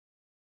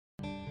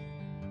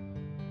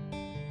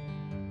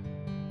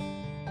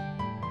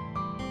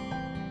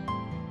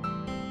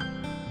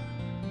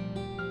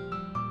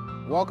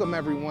Welcome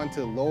everyone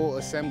to Lowell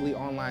Assembly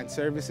Online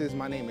Services.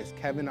 My name is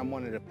Kevin. I'm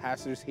one of the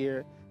pastors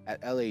here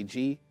at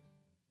LAG.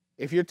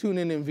 If you're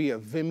tuning in via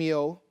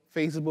Vimeo,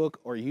 Facebook,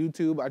 or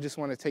YouTube, I just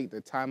want to take the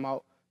time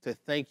out to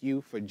thank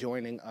you for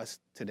joining us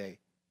today.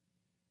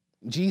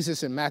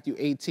 Jesus in Matthew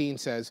 18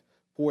 says,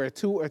 "For where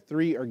two or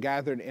three are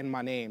gathered in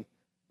my name,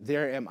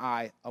 there am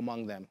I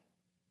among them."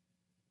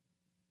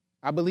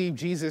 I believe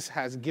Jesus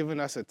has given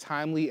us a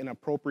timely and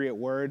appropriate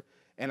word,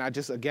 and I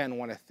just again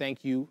want to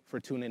thank you for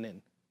tuning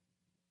in.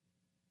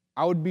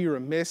 I would be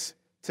remiss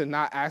to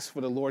not ask for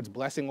the Lord's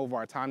blessing over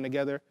our time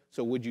together,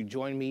 so would you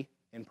join me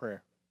in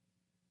prayer?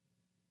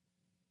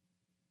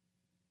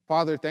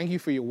 Father, thank you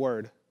for your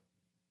word.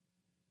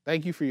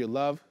 Thank you for your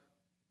love,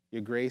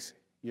 your grace,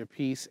 your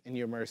peace, and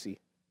your mercy.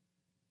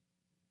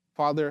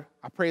 Father,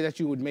 I pray that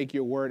you would make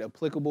your word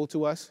applicable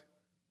to us,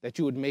 that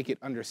you would make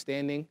it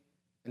understanding,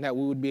 and that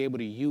we would be able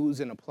to use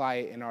and apply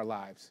it in our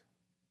lives.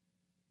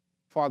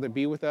 Father,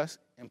 be with us,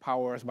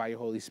 empower us by your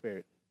Holy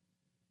Spirit.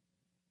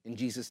 In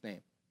Jesus'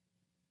 name,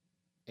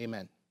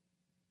 amen.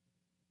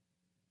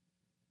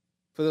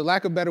 For the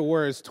lack of better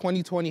words,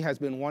 2020 has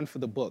been one for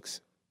the books.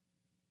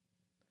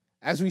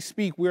 As we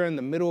speak, we're in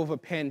the middle of a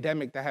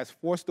pandemic that has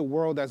forced the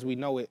world as we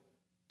know it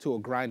to a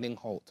grinding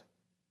halt.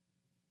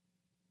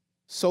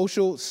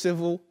 Social,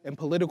 civil, and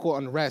political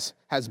unrest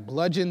has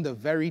bludgeoned the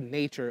very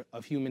nature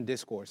of human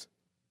discourse.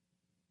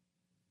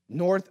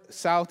 North,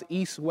 south,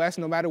 east, west,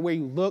 no matter where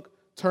you look,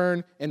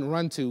 turn, and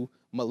run to,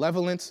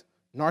 malevolence,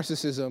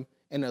 narcissism,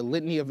 and a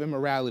litany of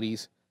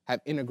immoralities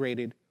have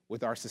integrated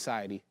with our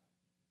society.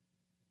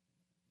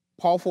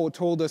 Paul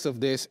foretold us of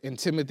this in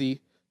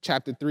Timothy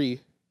chapter 3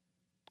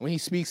 when he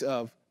speaks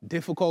of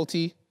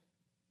difficulty,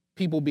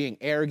 people being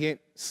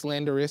arrogant,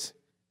 slanderous,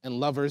 and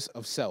lovers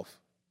of self.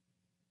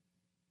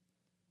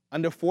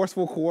 Under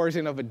forceful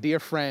coercion of a dear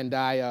friend,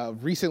 I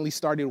recently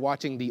started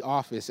watching The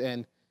Office,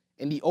 and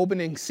in the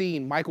opening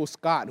scene, Michael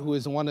Scott, who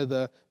is one of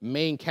the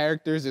main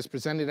characters, is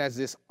presented as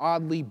this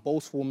oddly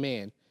boastful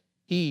man.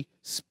 He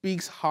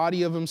speaks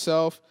haughty of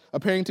himself,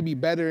 appearing to be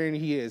better than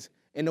he is.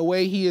 In a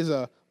way, he is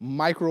a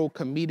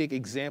micro-comedic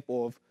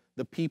example of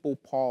the people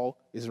Paul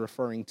is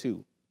referring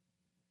to.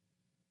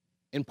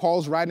 In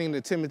Paul's writing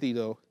to Timothy,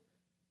 though,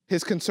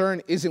 his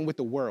concern isn't with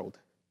the world.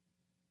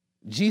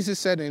 Jesus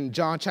said in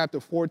John chapter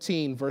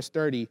 14, verse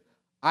 30,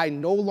 "I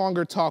no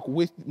longer talk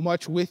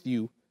much with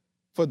you,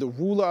 for the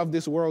ruler of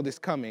this world is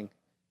coming,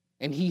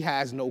 and he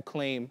has no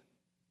claim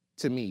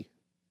to me."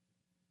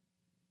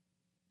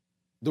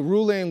 The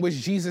ruler in which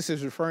Jesus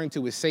is referring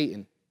to is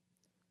Satan.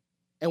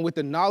 And with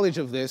the knowledge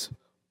of this,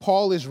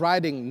 Paul is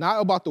writing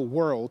not about the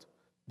world,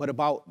 but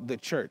about the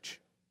church.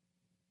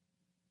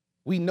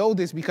 We know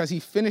this because he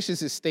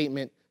finishes his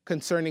statement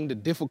concerning the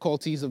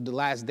difficulties of the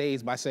last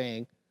days by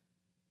saying,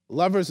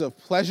 "Lovers of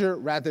pleasure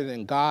rather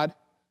than God,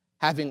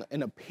 having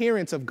an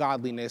appearance of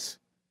godliness,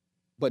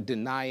 but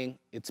denying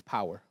its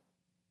power."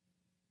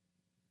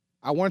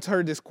 I once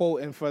heard this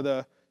quote, and for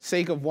the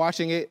sake of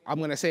watching it, I'm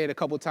going to say it a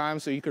couple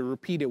times so you can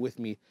repeat it with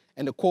me.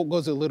 And the quote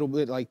goes a little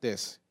bit like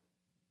this: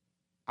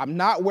 "I'm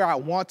not where I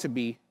want to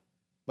be,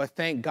 but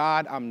thank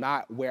God I'm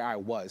not where I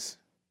was."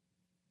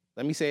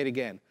 Let me say it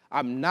again.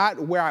 I'm not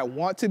where I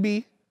want to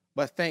be,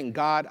 but thank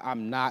God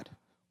I'm not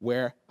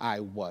where I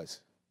was.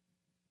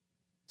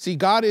 See,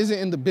 God isn't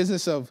in the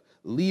business of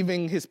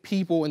leaving his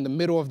people in the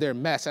middle of their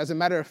mess. As a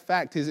matter of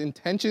fact, his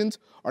intentions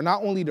are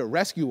not only to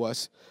rescue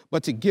us,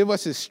 but to give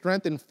us his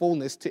strength and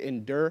fullness to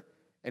endure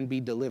and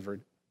be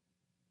delivered.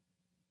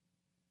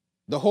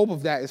 The hope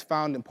of that is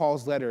found in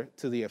Paul's letter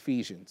to the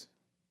Ephesians.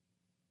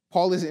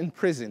 Paul is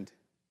imprisoned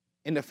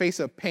in the face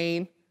of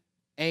pain,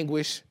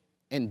 anguish,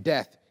 and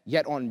death,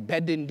 yet on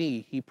bended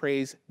knee, he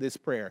prays this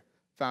prayer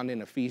found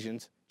in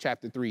Ephesians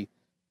chapter 3,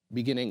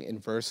 beginning in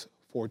verse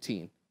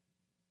 14.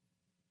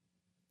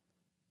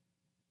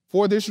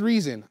 "For this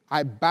reason,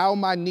 I bow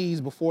my knees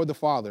before the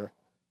Father,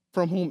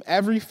 from whom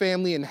every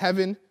family in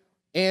heaven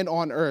and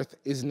on earth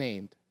is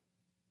named,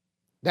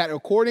 that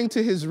according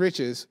to his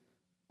riches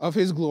of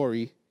his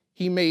glory,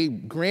 he may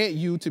grant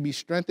you to be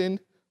strengthened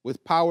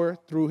with power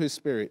through his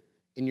Spirit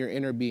in your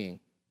inner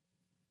being,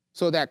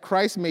 so that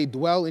Christ may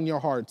dwell in your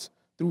hearts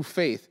through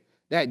faith,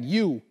 that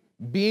you,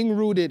 being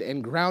rooted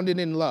and grounded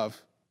in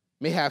love,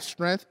 may have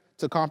strength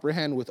to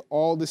comprehend with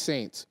all the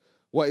saints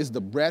what is the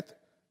breadth,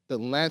 the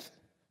length,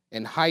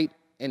 and height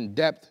and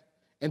depth,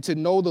 and to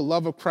know the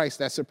love of Christ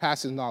that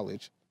surpasses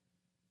knowledge,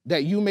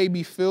 that you may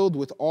be filled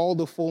with all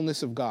the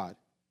fullness of God.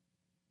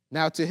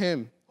 Now to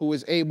him who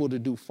is able to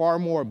do far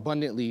more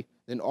abundantly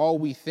than all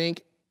we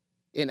think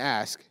and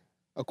ask,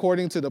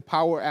 according to the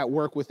power at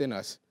work within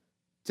us,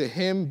 to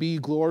him be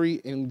glory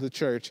in the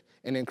church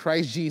and in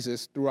Christ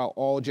Jesus throughout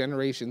all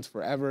generations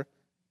forever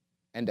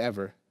and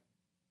ever.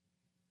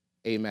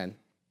 Amen."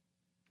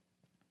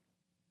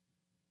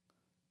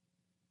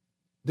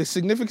 The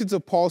significance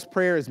of Paul's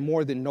prayer is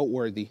more than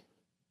noteworthy.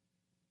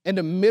 In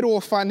the middle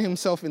of finding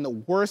himself in the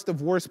worst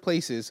of worst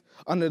places,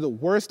 under the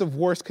worst of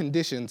worst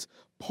conditions,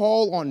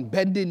 Paul on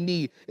bended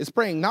knee is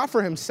praying not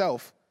for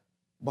himself,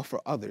 but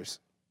for others.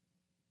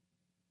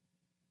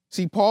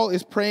 See, Paul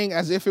is praying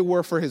as if it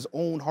were for his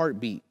own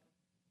heartbeat.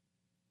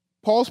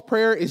 Paul's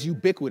prayer is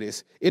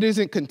ubiquitous. It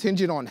isn't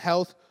contingent on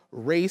health,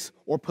 race,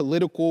 or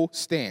political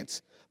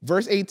stance.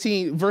 Verse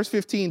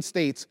 15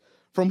 states,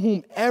 from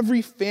whom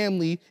every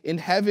family in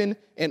heaven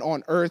and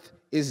on earth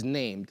is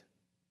named.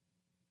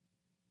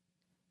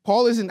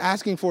 Paul isn't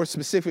asking for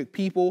specific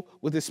people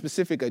with a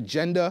specific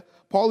agenda.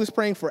 Paul is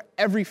praying for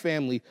every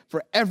family,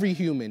 for every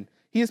human.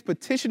 He is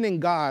petitioning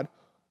God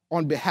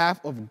on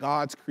behalf of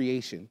God's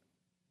creation.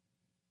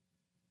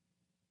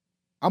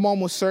 I'm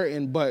almost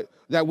certain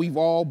that we've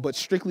all, but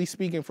strictly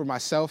speaking for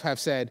myself, have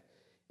said,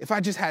 if I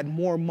just had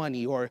more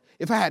money, or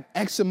if I had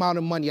X amount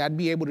of money, I'd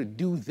be able to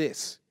do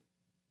this.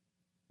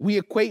 We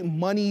equate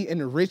money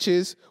and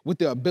riches with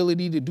the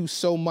ability to do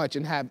so much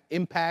and have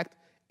impact,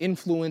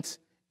 influence,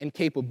 and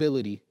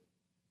capability.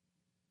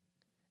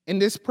 In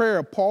this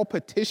prayer, Paul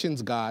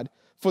petitions God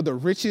for the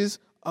riches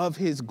of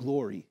his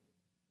glory.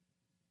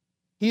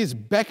 He is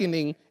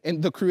beckoning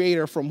the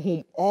Creator from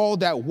whom all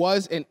that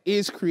was and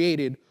is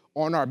created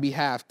on our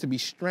behalf to be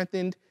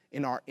strengthened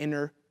in our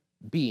inner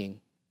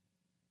being.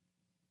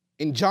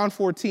 In John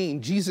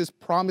 14, Jesus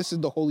promises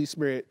the Holy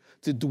Spirit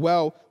to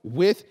dwell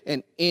with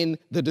and in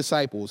the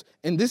disciples.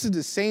 And this is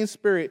the same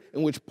Spirit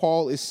in which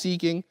Paul is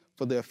seeking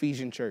for the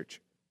Ephesian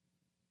church.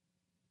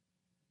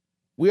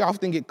 We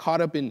often get caught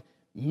up in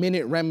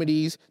minute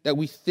remedies that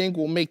we think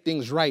will make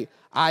things right,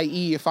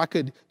 i.e., if I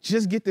could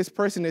just get this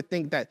person to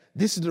think that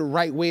this is the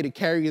right way to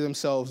carry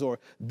themselves or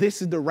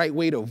this is the right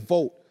way to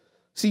vote.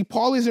 See,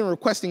 Paul isn't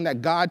requesting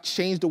that God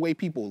change the way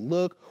people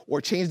look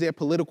or change their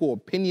political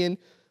opinion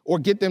or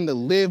get them to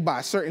live by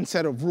a certain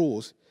set of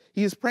rules.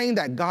 He is praying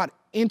that God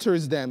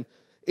enters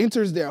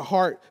their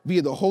heart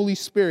via the Holy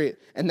Spirit,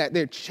 and that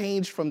they're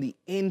changed from the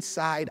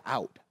inside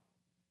out.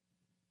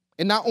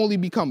 And not only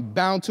become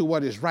bound to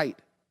what is right,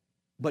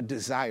 but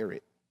desire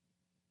it.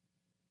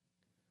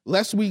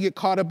 Lest we get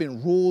caught up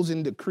in rules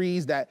and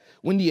decrees that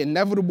when the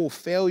inevitable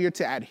failure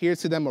to adhere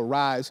to them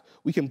arrives,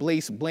 we can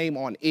place blame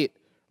on it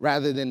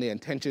rather than the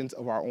intentions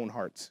of our own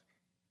hearts.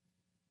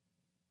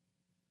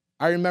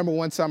 I remember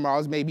one summer, I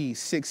was maybe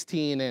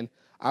 16 and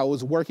I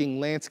was working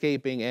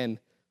landscaping, and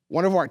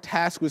one of our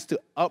tasks was to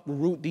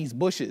uproot these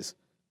bushes.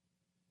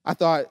 I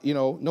thought,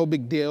 no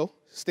big deal.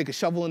 Stick a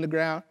shovel in the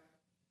ground,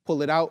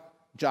 pull it out,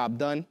 job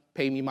done,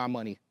 pay me my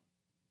money.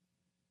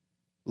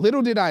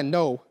 Little did I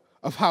know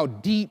of how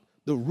deep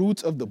the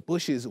roots of the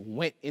bushes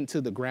went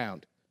into the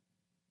ground.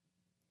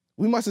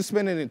 We must have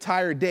spent an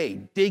entire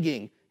day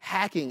digging,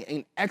 hacking,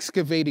 and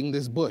excavating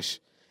this bush.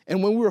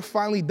 And when we were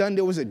finally done,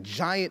 there was a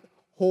giant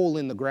hole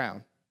in the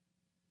ground.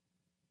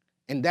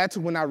 And that's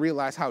when I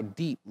realized how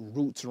deep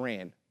roots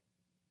ran.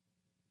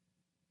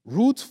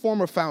 Roots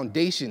form a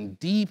foundation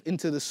deep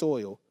into the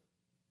soil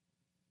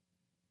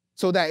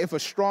so that if a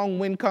strong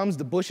wind comes,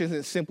 the bush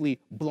isn't simply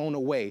blown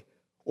away.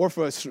 Or if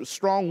a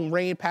strong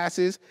rain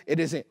passes, it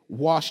isn't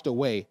washed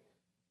away.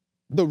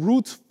 The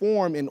roots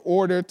form in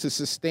order to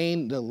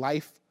sustain the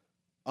life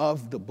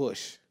of the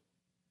bush.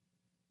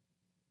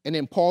 And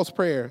in Paul's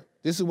prayer,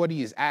 this is what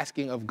he is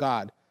asking of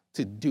God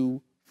to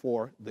do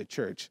for the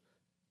church.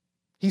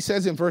 He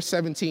says in verse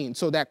 17,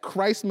 so that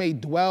Christ may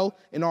dwell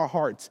in our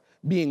hearts,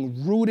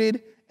 being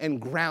rooted and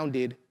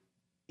grounded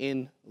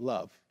in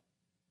love.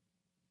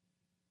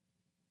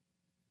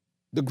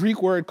 The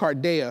Greek word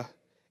kardeia,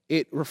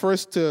 it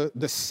refers to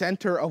the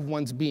center of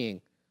one's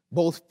being,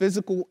 both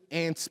physical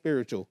and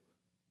spiritual,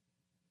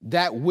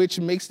 that which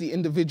makes the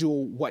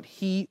individual what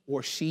he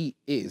or she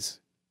is.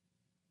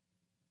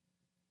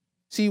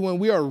 See, when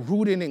we are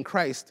rooted in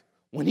Christ,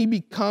 when he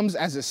becomes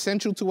as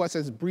essential to us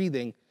as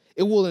breathing,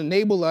 it will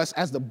enable us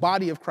as the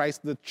body of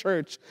Christ, the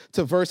church,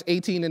 to verse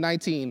 18 and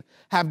 19,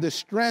 have the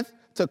strength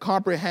to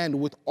comprehend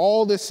with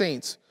all the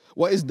saints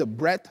what is the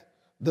breadth,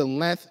 the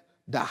length,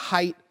 the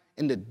height,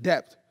 and the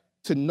depth,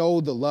 to know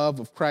the love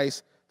of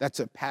Christ that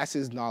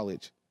surpasses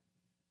knowledge,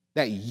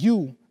 that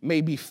you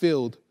may be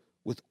filled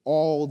with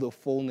all the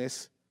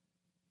fullness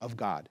of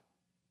God.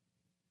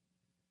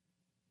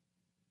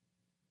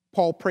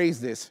 Paul prays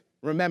this,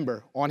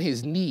 remember, on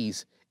his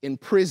knees,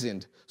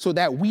 imprisoned, so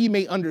that we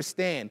may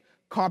understand,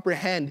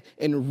 comprehend,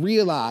 and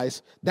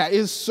realize that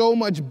is so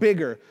much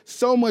bigger,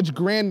 so much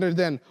grander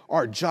than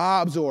our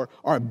jobs or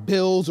our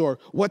bills or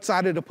what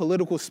side of the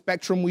political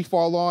spectrum we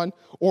fall on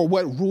or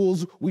what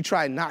rules we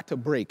try not to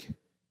break.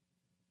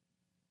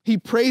 He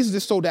prays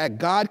this so that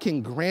God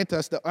can grant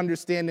us the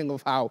understanding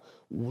of how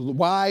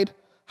wide,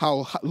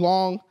 how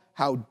long,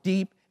 how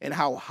deep, and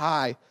how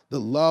high the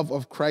love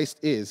of Christ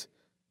is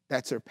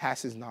that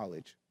surpasses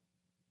knowledge.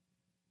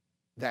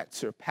 That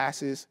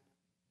surpasses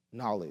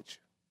knowledge.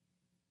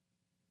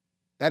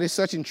 That is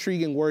such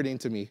intriguing wording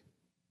to me.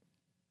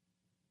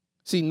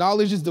 See,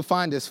 knowledge is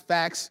defined as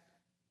facts,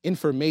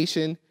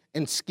 information,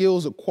 and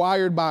skills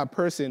acquired by a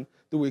person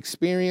through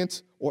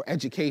experience or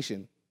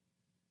education.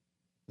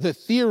 The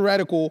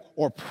theoretical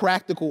or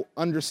practical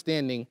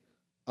understanding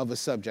of a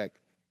subject.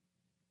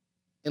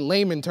 In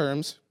layman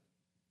terms,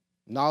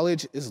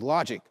 knowledge is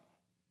logic.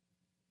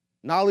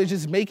 Knowledge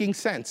is making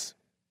sense.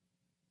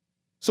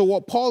 So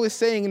what Paul is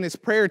saying in his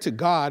prayer to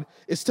God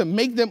is to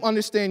make them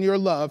understand your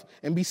love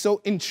and be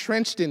so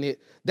entrenched in it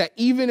that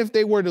even if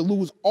they were to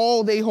lose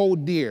all they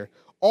hold dear,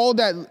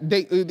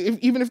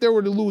 even if they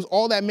were to lose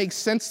all that makes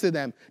sense to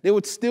them, they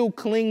would still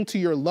cling to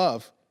your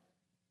love.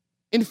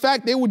 In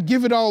fact, they would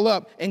give it all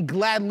up, and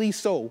gladly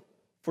so,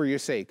 for your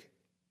sake.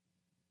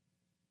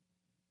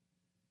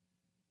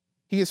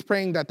 He is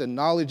praying that the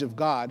knowledge of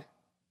God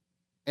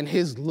and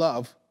his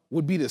love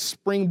would be the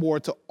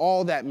springboard to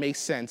all that makes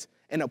sense,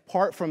 and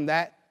apart from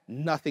that,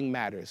 nothing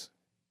matters.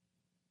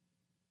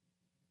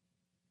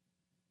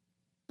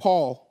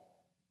 Paul,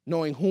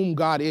 knowing whom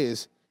God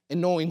is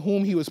and knowing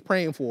whom he was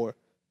praying for,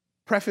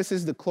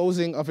 prefaces the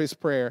closing of his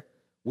prayer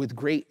with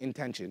great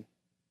intention.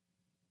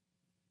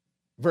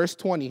 Verse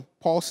 20,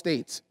 Paul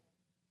states,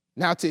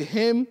 "Now to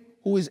him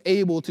who is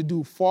able to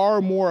do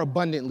far more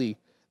abundantly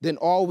than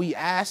all we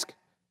ask,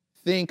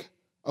 think,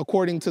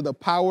 according to the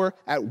power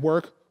at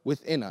work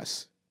within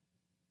us."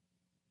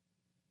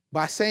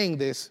 By saying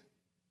this,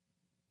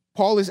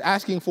 Paul is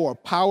asking for a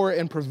power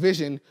and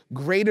provision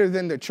greater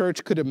than the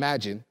church could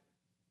imagine.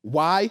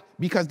 Why?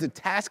 Because the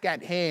task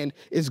at hand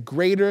is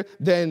greater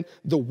than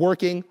the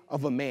working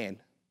of a man.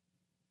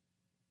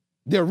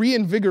 The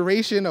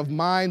reinvigoration of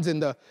minds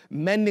and the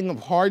mending of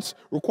hearts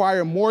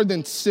require more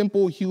than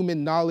simple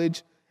human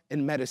knowledge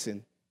and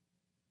medicine.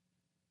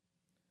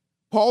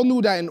 Paul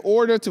knew that in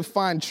order to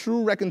find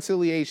true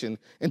reconciliation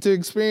and to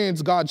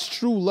experience God's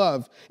true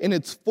love in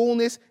its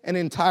fullness and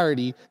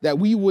entirety, that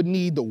we would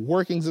need the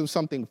workings of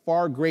something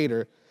far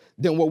greater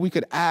than what we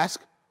could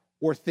ask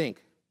or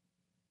think.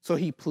 So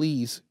he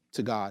pleads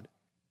to God.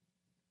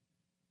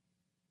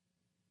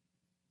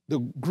 The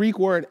Greek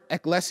word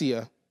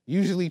ekklesia,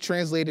 usually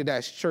translated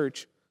as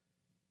church,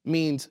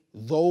 means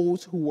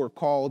those who were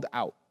called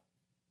out.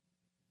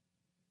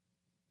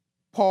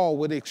 Paul,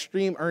 with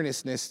extreme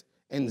earnestness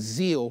and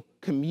zeal,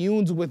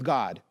 communes with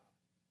God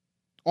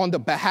on the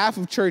behalf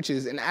of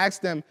churches and asks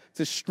them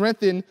to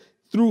strengthen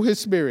through his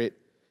Spirit,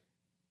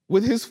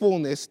 with his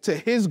fullness, to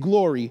his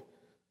glory,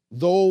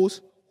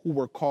 those who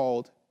were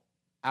called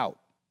out,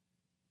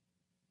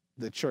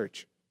 the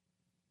church.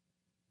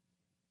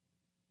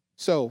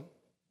 So,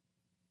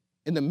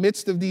 in the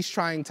midst of these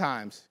trying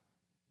times,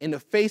 in the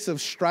face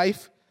of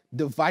strife,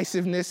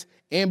 divisiveness,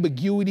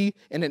 ambiguity,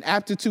 and an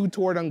aptitude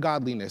toward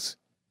ungodliness,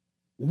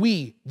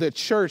 we, the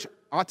church,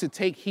 ought to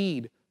take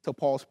heed to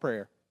Paul's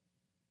prayer.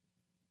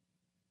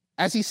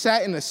 As he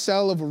sat in a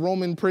cell of a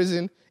Roman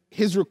prison,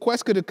 his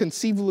request could have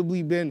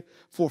conceivably been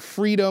for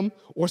freedom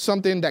or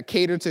something that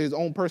catered to his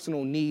own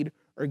personal need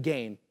or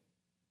gain.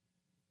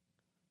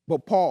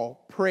 But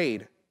Paul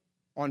prayed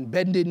on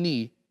bended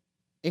knee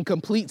in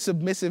complete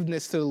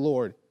submissiveness to the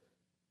Lord.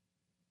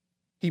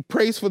 He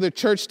prays for the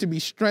church to be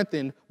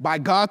strengthened by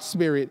God's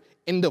Spirit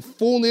in the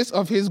fullness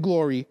of his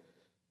glory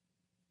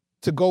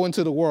to go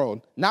into the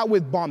world, not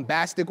with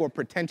bombastic or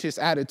pretentious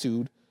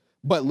attitude,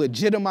 but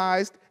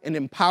legitimized and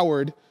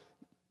empowered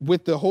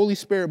with the Holy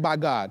Spirit by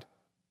God,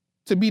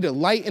 to be the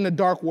light in a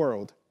dark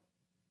world,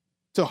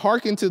 to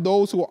hearken to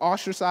those who are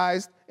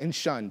ostracized and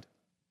shunned.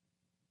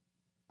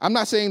 I'm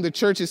not saying the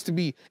church is to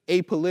be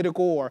apolitical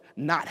or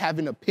not have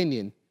an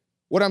opinion.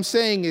 What I'm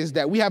saying is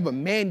that we have a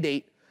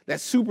mandate that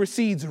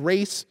supersedes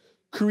race,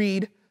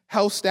 creed,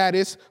 health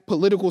status,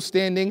 political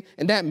standing,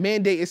 and that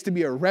mandate is to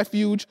be a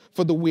refuge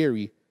for the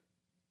weary,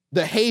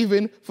 the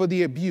haven for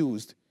the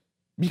abused,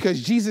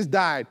 because Jesus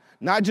died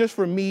not just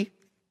for me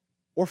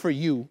or for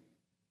you,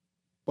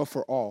 but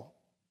for all.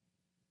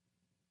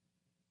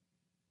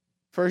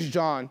 1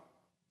 John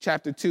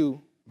chapter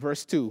 2,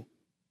 verse 2.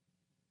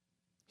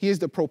 He is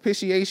the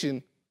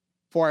propitiation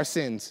for our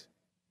sins,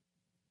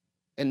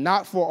 and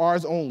not for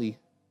ours only,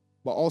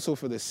 but also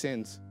for the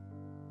sins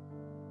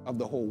of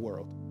the whole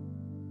world.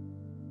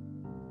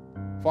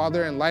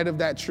 Father, in light of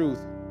that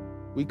truth,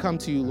 we come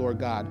to you, Lord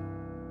God,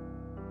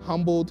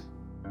 humbled,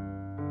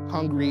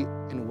 hungry,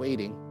 and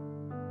waiting.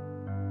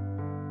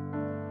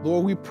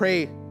 Lord, we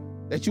pray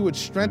that you would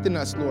strengthen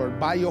us,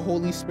 Lord, by your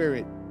Holy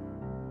Spirit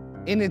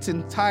in its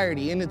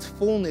entirety, in its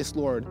fullness,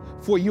 Lord,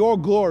 for your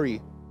glory,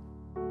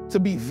 to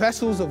be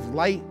vessels of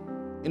light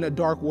in a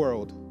dark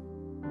world.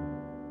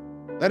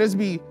 Let us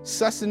be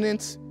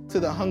sustenance to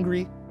the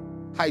hungry,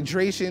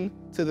 hydration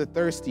to the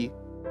thirsty.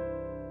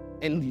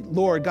 And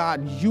Lord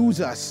God,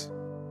 use us,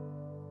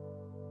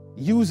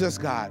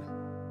 God,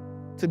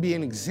 to be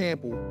an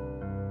example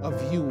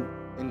of you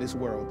in this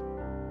world.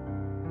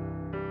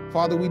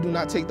 Father, we do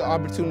not take the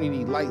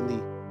opportunity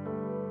lightly.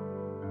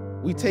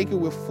 We take it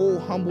with full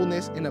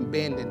humbleness and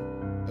abandon.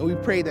 And we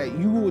pray that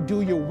you will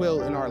do your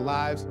will in our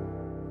lives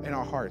and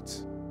our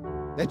hearts,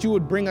 that you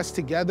would bring us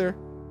together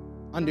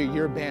under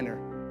your banner,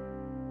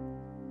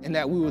 and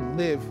that we would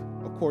live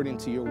according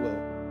to your will.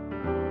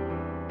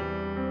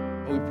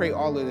 And we pray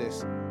all of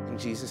this in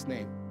Jesus'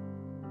 name.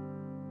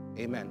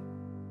 Amen.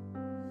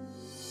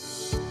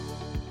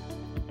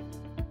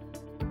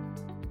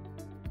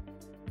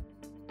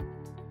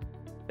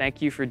 Thank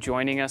you for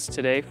joining us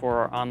today for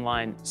our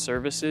online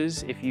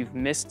services. If you've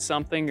missed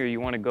something or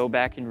you want to go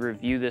back and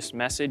review this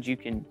message, you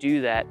can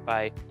do that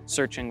by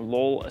searching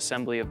Lowell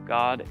Assembly of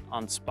God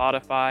on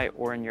Spotify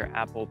or in your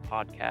Apple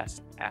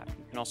Podcast app.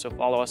 You can also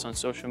follow us on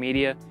social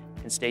media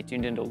and stay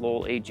tuned into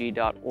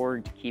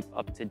lowelag.org to keep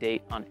up to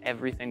date on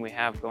everything we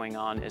have going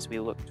on as we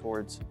look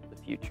towards the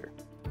future.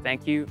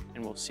 Thank you,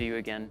 and we'll see you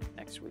again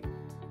next week.